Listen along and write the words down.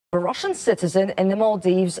A Russian citizen in the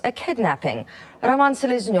Maldives, a kidnapping. Roman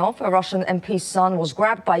Seleznev, a Russian MP's son, was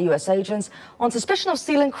grabbed by US agents on suspicion of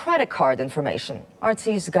stealing credit card information.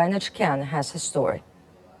 RT's Gainachkian has his story.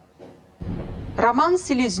 Roman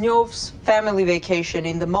Seleznev's family vacation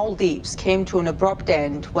in the Maldives came to an abrupt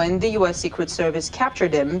end when the U.S. Secret Service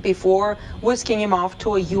captured him before whisking him off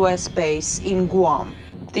to a U.S. base in Guam.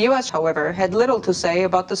 The U.S., however, had little to say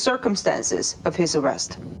about the circumstances of his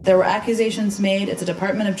arrest. There were accusations made. It's a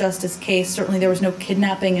Department of Justice case. Certainly there was no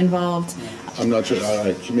kidnapping involved. I'm not sure,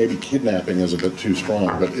 maybe kidnapping is a bit too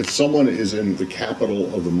strong, but if someone is in the capital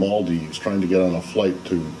of the Maldives trying to get on a flight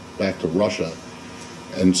back to Russia,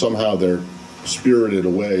 and somehow they're spirited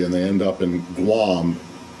away and they end up in Guam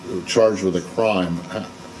charged with a crime,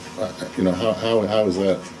 how is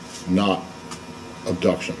that not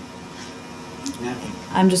abduction?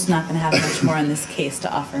 I'm just not going to have much more on this case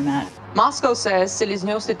to offer, Matt. Moscow says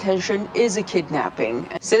Seleznev's detention is a kidnapping.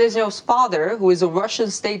 Seleznev's father, who is a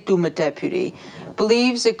Russian State Duma deputy,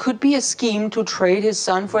 believes it could be a scheme to trade his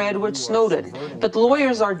son for Edward Snowden, but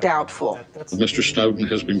lawyers are doubtful. Mr. Snowden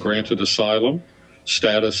has been granted asylum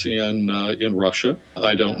status in Russia.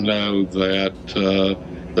 I don't know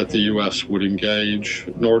that the U.S. would engage,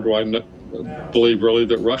 nor do I believe really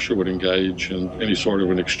that Russia would engage in any sort of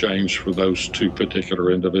an exchange for those two particular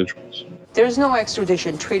individuals. There's no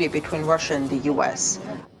extradition treaty between Russia and the U.S.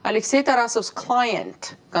 Alexei Tarasov's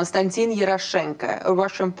client, Konstantin Yeroshenko, a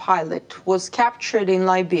Russian pilot, was captured in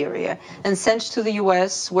Liberia and sent to the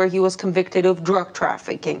U.S., where he was convicted of drug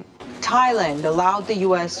trafficking. Thailand allowed the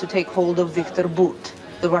U.S. to take hold of Viktor But,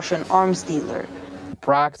 the Russian arms dealer. The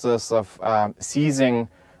practice of seizing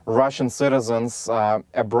Russian citizens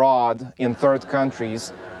abroad in third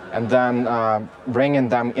countries and then bringing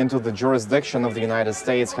them into the jurisdiction of the United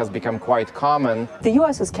States has become quite common. The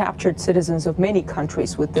U.S. has captured citizens of many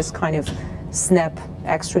countries with this kind of snap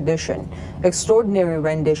extradition. Extraordinary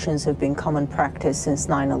renditions have been common practice since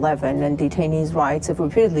 9/11, and detainees' rights have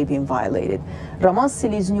repeatedly been violated. Roman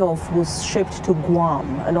Seleznev was shipped to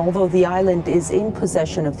Guam, and although the island is in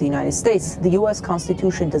possession of the United States, the U.S.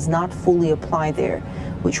 Constitution does not fully apply there,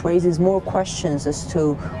 which raises more questions as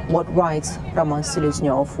to what rights Roman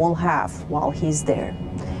Seleznev will have while he's there.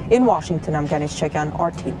 In Washington, I'm Ganesh Chekyan,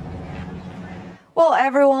 RT. Well,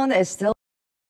 everyone is still